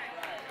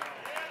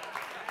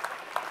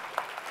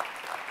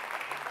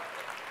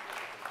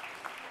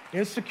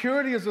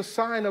 Insecurity is a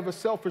sign of a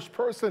selfish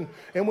person.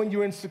 And when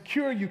you're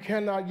insecure, you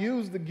cannot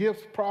use the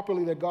gifts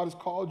properly that God has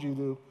called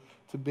you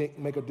to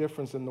make a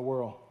difference in the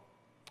world.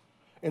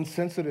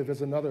 Insensitive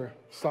is another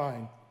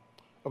sign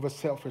of a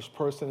selfish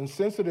person.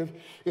 Insensitive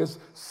is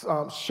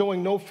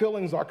showing no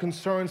feelings or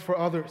concerns for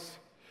others.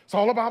 It's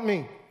all about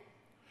me.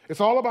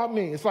 It's all about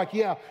me. It's like,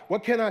 yeah,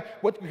 what can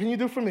you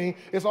do for me?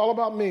 It's all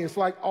about me. It's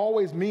like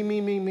always me, me,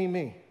 me, me,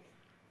 me.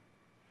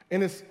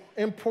 And it's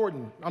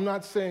important. I'm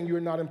not saying you're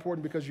not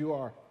important because you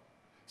are.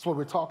 That's what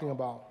we're talking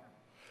about.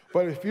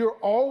 But if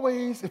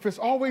it's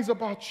always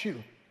about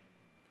you,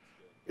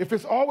 if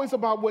it's always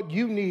about what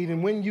you need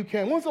and when you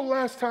can, when's the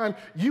last time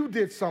you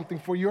did something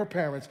for your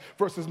parents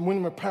versus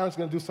when my parents are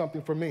going to do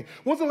something for me?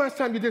 When's the last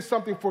time you did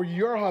something for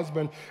your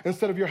husband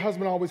instead of your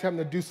husband always having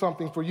to do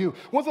something for you?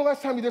 When's the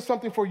last time you did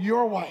something for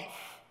your wife?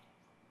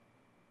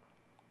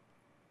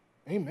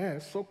 Amen.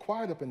 It's so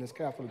quiet up in this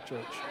Catholic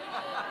church.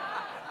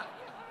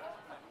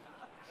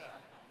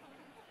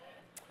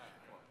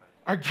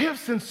 our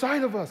gifts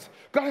inside of us.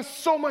 God has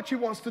so much he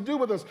wants to do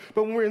with us,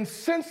 but when we're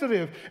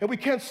insensitive and we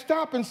can't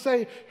stop and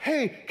say,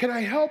 hey, can I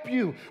help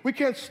you? We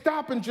can't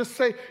stop and just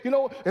say,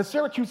 in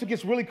Syracuse it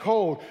gets really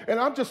cold, and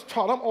I'm just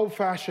taught, I'm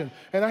old-fashioned,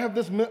 and I have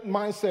this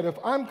mindset, if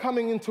I'm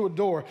coming into a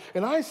door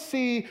and I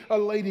see a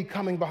lady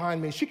coming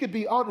behind me, she could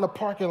be out in the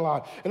parking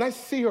lot, and I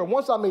see her,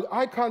 once I made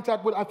eye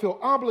contact with her, I feel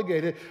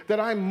obligated that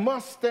I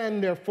must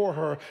stand there for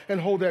her and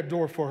hold that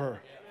door for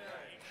her.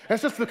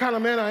 That's just the kind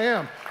of man I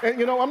am.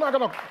 And, I'm not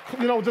going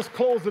to, just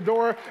close the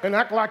door and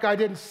act like I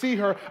didn't see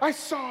her. I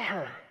saw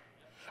her.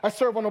 I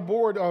serve on a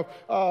board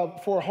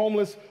for a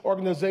homeless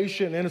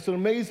organization, and it's an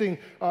amazing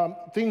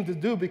thing to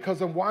do because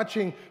I'm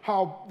watching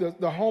how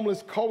the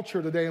homeless culture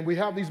today, and we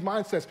have these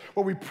mindsets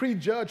where we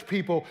prejudge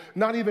people,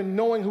 not even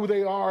knowing who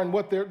they are and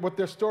what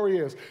their story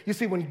is. You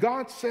see, when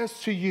God says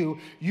to you,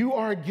 you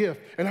are a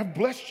gift, and I've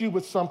blessed you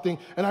with something,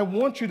 and I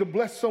want you to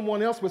bless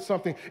someone else with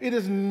something, it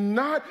is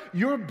not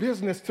your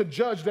business to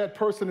judge that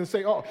person and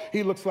say, oh,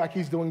 he looks like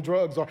he's doing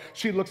drugs, or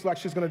she looks like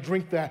she's going to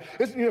drink that.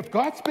 If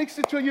God speaks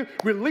it to you,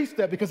 release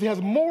that because he has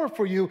more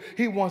for you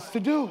he wants to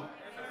do.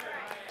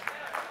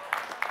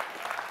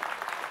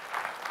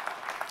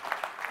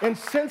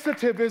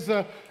 Insensitive is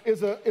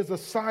a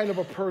sign of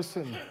a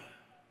person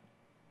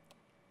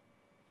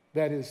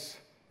that is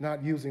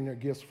not using their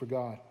gifts for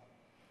God.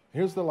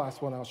 Here's the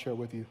last one I'll share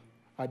with you: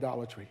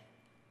 idolatry.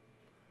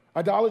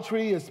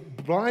 Idolatry is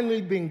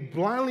being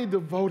blindly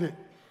devoted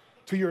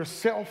to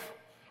yourself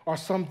or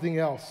something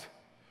else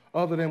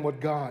other than what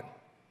God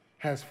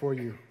has for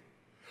you.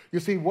 You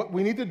see, what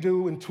we need to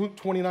do in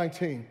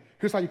 2019,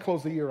 here's how you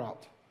close the year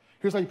out.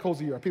 Here's how you close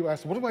the year. People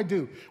ask, what do I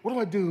do? What do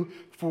I do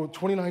for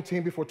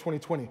 2019 before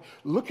 2020?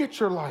 Look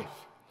at your life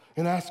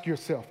and ask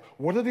yourself,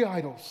 what are the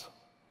idols?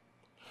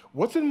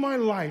 What's in my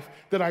life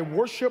that I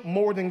worship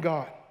more than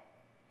God?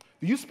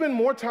 Do you spend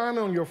more time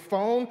on your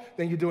phone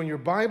than you do in your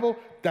Bible?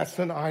 That's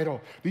an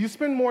idol. Do you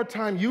spend more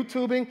time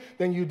YouTubing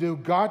than you do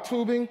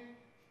God-tubing?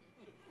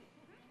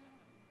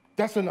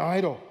 That's an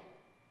idol.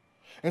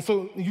 And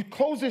so you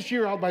close this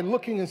year out by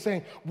looking and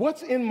saying,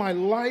 what's in my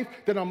life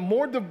that I'm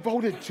more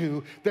devoted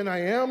to than I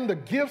am the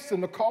gifts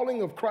and the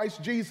calling of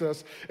Christ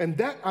Jesus? And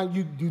that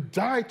you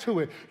die to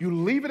it. You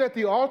leave it at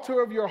the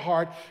altar of your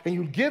heart and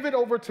you give it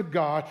over to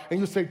God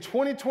and you say,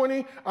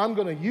 2020, I'm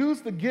going to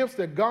use the gifts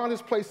that God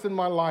has placed in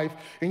my life.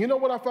 And you know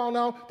what I found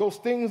out? Those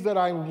things that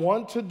I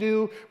want to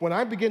do, when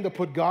I begin to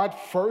put God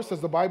first, as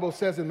the Bible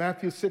says in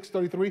Matthew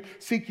 6:33,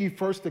 seek ye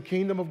first the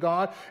kingdom of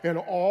God and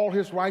all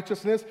his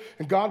righteousness,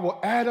 and God will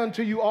add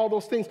unto you all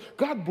those things.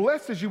 God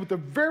blesses you with the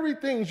very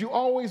things you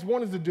always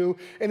wanted to do,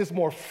 and it's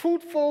more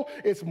fruitful,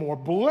 it's more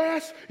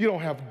blessed. You don't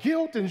have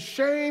guilt and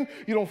shame.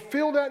 You don't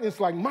feel that, and it's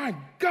like, my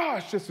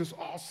gosh, this is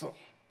awesome.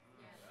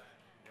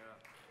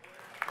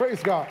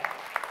 Praise God.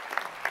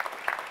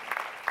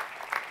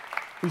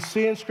 We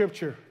see in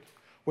Scripture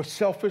where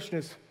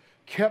selfishness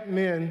kept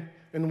men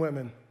and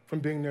women from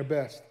being their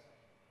best.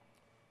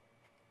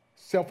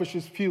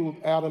 Selfishness fueled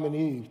Adam and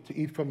Eve to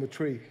eat from the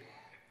tree.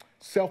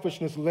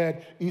 Selfishness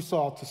led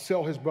Esau to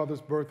sell his brother's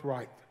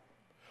birthright.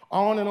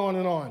 On and on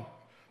and on.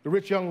 The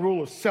rich young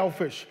ruler,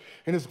 selfish,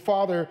 and his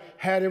father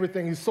had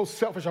everything. He's so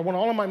selfish. I want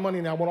all of my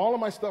money now. I want all of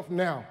my stuff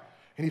now.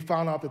 And he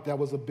found out that that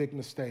was a big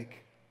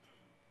mistake.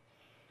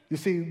 You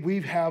see,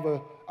 we have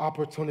an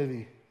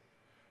opportunity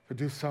to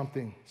do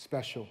something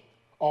special,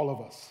 all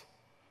of us.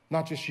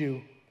 Not just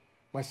you,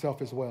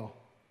 myself as well.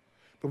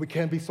 But we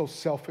can't be so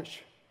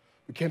selfish.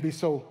 We can't be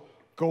so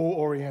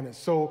goal-oriented.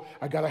 So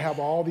I got to have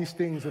all these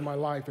things in my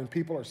life, and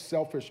people are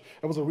selfish.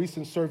 There was a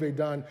recent survey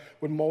done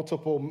with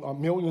multiple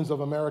millions of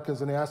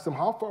Americans, and they asked them,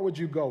 how far would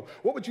you go?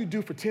 What would you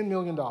do for $10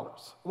 million? I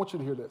want you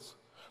to hear this.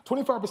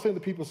 25% of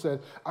the people said,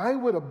 I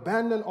would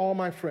abandon all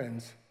my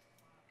friends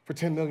for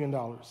 $10 million.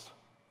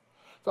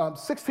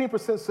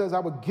 16% says I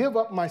would give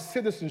up my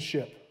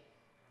citizenship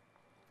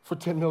for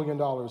 $10 million.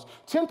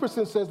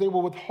 10% says they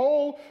will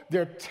withhold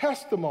their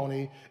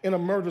testimony in a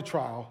murder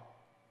trial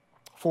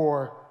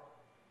for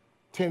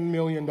 $10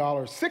 million.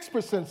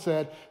 6%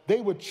 said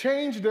they would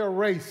change their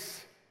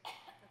race,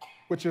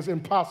 which is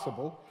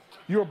impossible.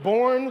 You're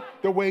born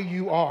the way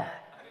you are.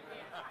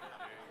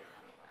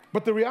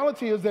 But the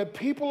reality is that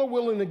people are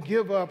willing to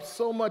give up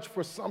so much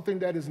for something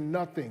that is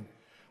nothing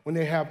when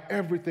they have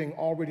everything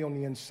already on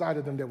the inside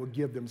of them that would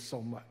give them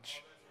so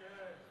much.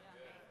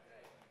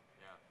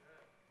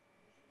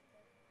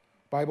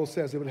 Bible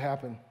says it would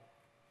happen.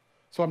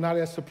 So I'm not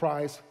as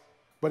surprised,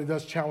 but it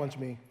does challenge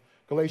me.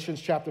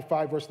 Galatians chapter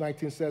 5, verse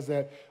 19 says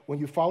that when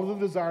you follow the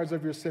desires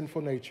of your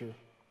sinful nature,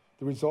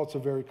 the results are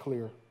very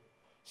clear.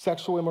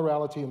 Sexual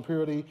immorality,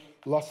 impurity,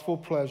 lustful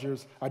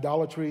pleasures,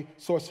 idolatry,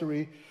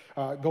 sorcery,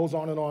 goes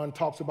on,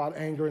 talks about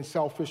anger and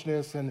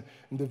selfishness and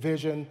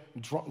division,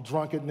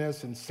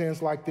 drunkenness, and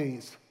sins like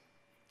these.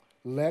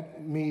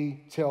 Let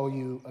me tell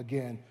you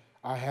again,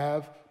 I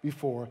have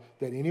before,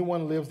 that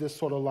anyone lives this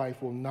sort of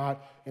life will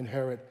not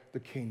inherit the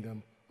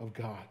kingdom of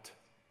God.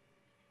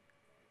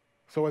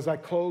 So as I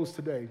close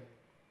today,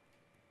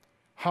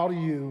 how are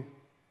you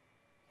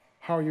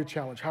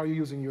challenged? How are you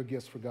using your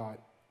gifts for God?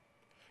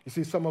 You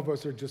see, some of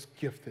us are just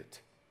gifted.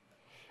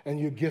 and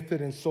you're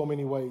gifted in so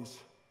many ways.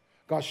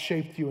 God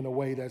shaped you in a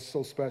way that's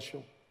so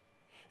special.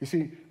 You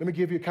see, let me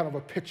give you kind of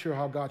a picture of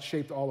how God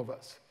shaped all of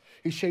us.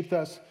 He shaped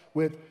us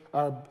with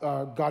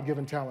our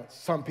God-given talents.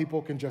 Some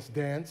people can just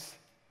dance.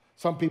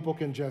 Some people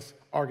can just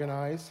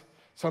organize.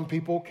 Some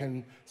people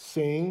can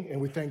sing, and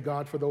we thank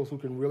God for those who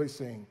can really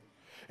sing.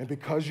 And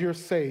because you're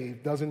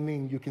saved doesn't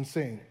mean you can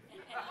sing.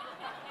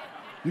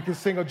 You can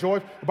sing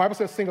the Bible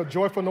says sing a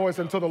joyful noise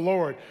unto the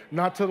Lord,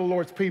 not to the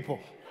Lord's people.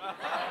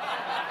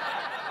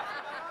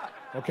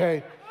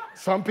 Okay?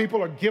 Some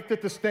people are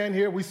gifted to stand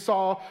here. We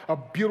saw a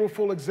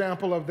beautiful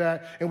example of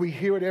that, and we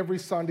hear it every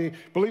Sunday.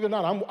 Believe it or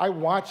not, I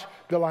watch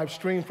the live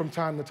stream from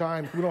time to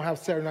time. We don't have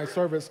Saturday night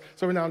service,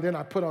 so every now and then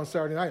I put on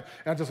Saturday night,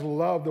 and I just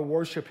love the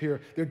worship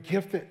here. They're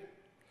gifted.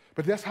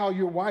 But that's how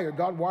you're wired.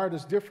 God wired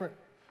us different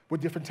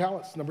with different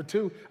talents. Number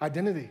two,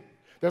 identity.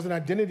 There's an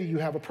identity you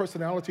have, a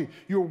personality.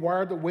 You're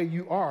wired the way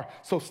you are.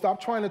 So stop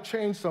trying to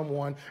change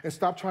someone and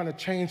stop trying to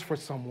change for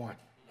someone.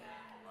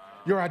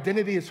 Your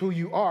identity is who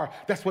you are.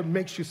 That's what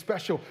makes you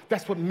special.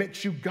 That's what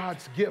makes you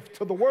God's gift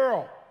to the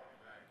world.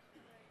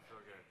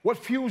 What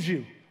fuels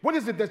you? What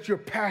is it that you're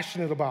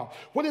passionate about?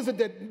 What is it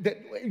that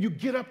you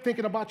get up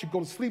thinking about, you go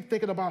to sleep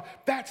thinking about?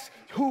 That's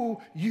who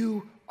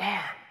you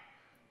are.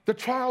 The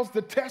trials,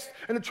 the tests,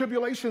 and the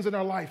tribulations in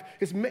our life,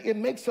 it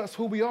makes us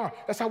who we are.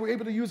 That's how we're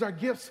able to use our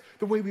gifts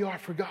the way we are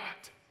for God.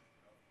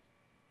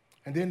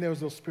 And then there's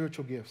those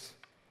spiritual gifts.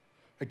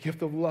 A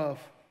gift of love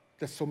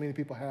that so many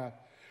people have.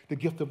 The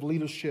gift of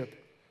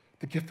leadership,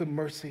 the gift of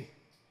mercy,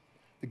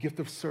 the gift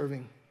of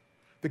serving,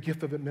 the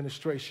gift of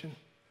administration,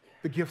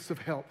 the gifts of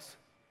helps.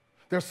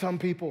 There are some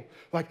people,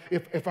 like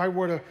if I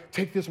were to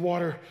take this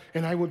water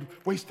and I would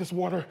waste this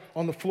water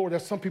on the floor,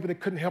 there's some people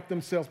that couldn't help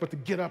themselves but to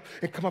get up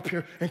and come up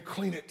here and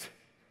clean it.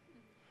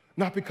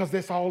 Not because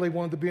that's all they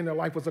wanted to be in their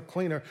life was a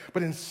cleaner,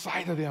 but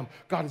inside of them,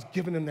 God has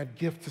given them that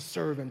gift to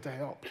serve and to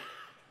help.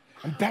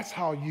 And that's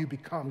how you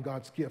become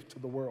God's gift to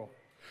the world.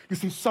 You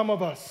see, some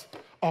of us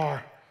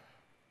are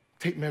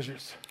tape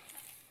measures.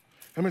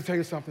 I'm going to tell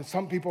you something.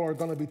 Some people are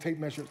going to be tape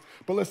measures.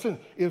 But listen,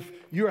 if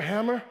you're a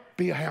hammer,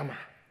 be a hammer.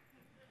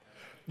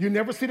 You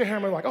never see the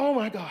hammer like, oh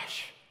my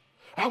gosh,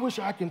 I wish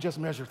I can just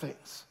measure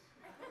things.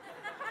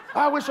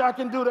 I wish I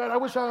can do that. I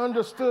wish I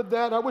understood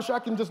that. I wish I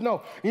can just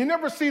know. You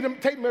never see them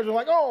tape measure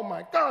like, oh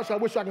my gosh, I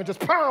wish I could just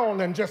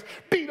pound and just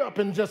beat up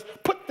and just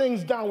put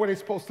things down where they're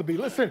supposed to be.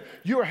 Listen,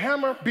 you're a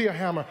hammer, be a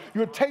hammer.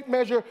 You're a tape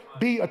measure,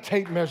 be a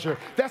tape measure.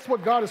 That's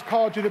what God has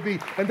called you to be,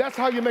 and that's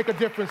how you make a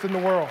difference in the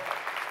world.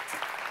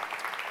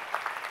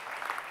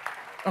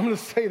 I'm going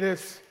to say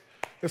this.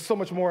 There's so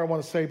much more I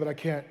want to say, but I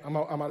can't. I'm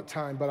out of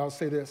time, but I'll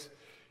say this.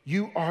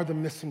 You are the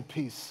missing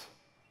piece.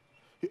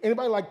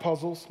 Anybody like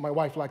puzzles? My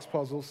wife likes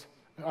puzzles.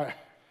 I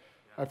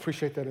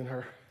appreciate that in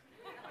her.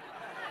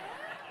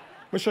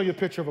 Let me show you a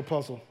picture of a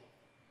puzzle.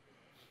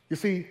 You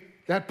see,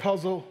 that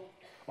puzzle,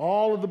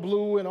 all of the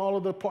blue and all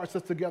of the parts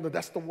that's together,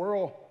 that's the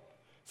world.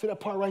 See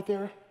that part right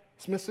there?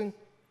 It's missing?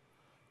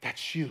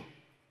 That's you.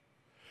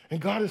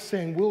 And God is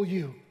saying, will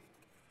you,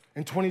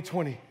 in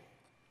 2020,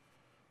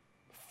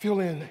 fill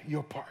in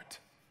your part?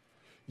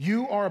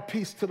 You are a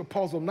piece to the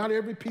puzzle. Not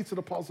every piece of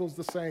the puzzle is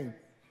the same.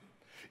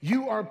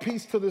 You are a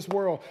piece to this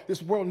world.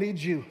 This world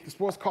needs you. This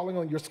world's calling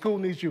on you. Your school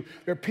needs you.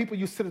 There are people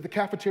you sit at the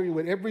cafeteria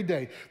with every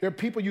day. There are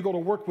people you go to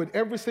work with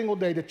every single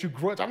day that you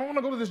grudge. I don't want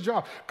to go to this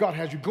job. God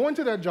has you go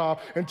into that job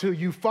until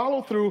you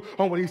follow through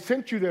on what he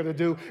sent you there to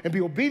do and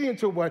be obedient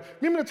to what.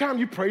 You remember the time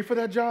you prayed for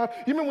that job?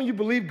 You remember when you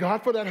believed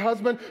God for that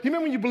husband? You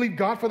remember when you believed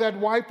God for that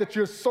wife that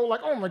you're so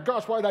like, oh my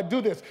gosh, why did I do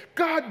this?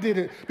 God did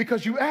it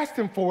because you asked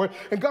him for it.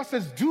 And God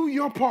says, do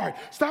your part.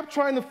 Stop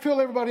trying to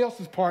fill everybody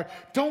else's part.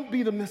 Don't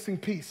be the missing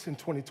piece in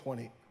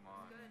 2020.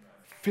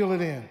 Fill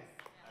it in.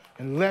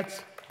 And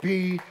let's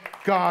be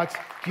God's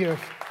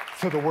gift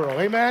to the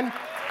world. Amen?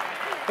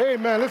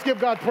 Amen. Let's give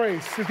God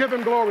praise. Let's give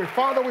him glory.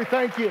 Father, we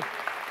thank you.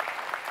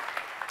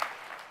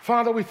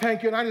 Father, we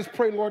thank you. And I just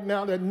pray, Lord,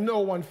 now that no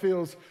one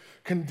feels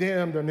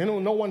condemned and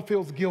no one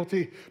feels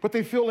guilty, but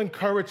they feel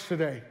encouraged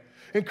today.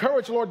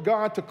 Encourage, Lord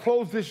God, to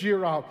close this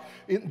year out,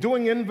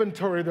 doing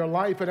inventory of their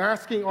life and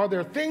asking, are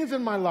there things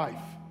in my life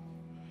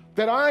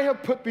that I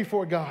have put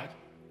before God?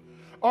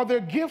 Are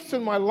there gifts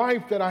in my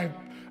life that I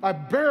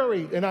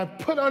buried and I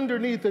put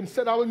underneath and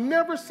said I would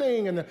never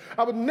sing and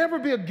I would never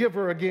be a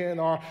giver again,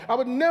 or I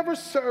would never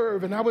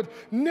serve and I would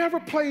never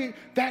play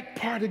that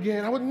part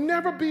again. I would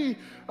never be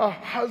a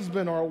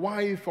husband or a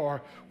wife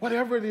or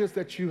whatever it is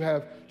that you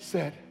have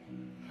said.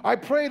 I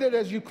pray that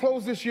as you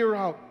close this year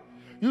out,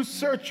 you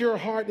search your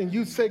heart and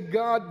you say,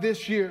 God,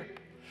 this year,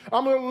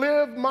 I'm going to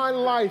live my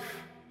life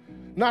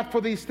not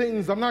for these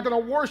things. I'm not going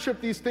to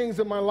worship these things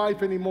in my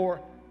life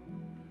anymore.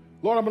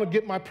 Lord, I'm going to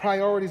get my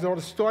priorities in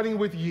order, starting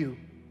with you,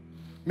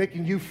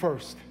 making you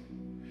first.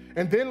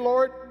 And then,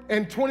 Lord,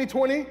 in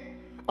 2020,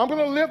 I'm going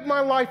to live my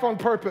life on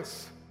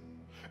purpose.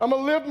 I'm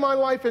going to live my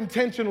life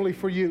intentionally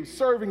for you,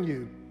 serving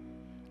you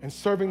and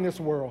serving this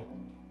world.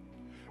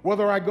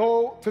 Whether I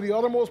go to the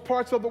othermost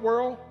parts of the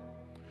world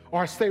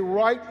or I stay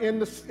right in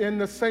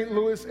the St.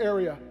 Louis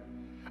area,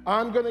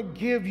 I'm going to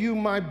give you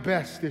my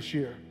best this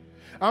year.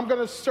 I'm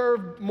going to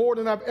serve more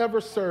than I've ever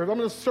served. I'm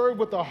going to serve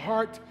with a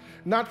heart,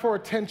 not for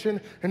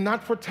attention and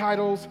not for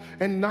titles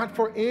and not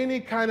for any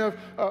kind of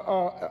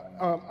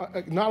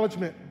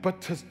acknowledgement,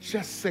 but to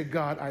just say,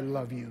 God, I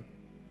love you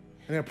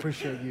and I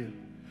appreciate you.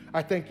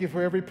 I thank you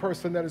for every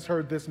person that has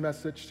heard this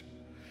message,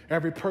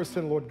 every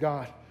person, Lord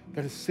God,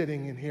 that is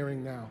sitting and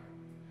hearing now.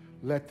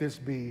 Let this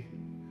be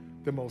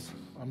the most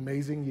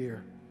amazing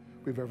year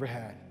we've ever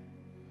had.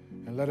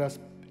 And let us,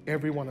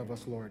 every one of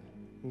us, Lord,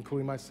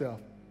 including myself,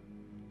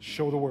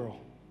 show the world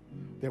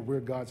that we're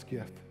God's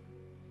gift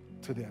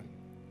to them.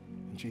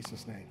 In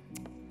Jesus' name,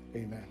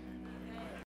 amen.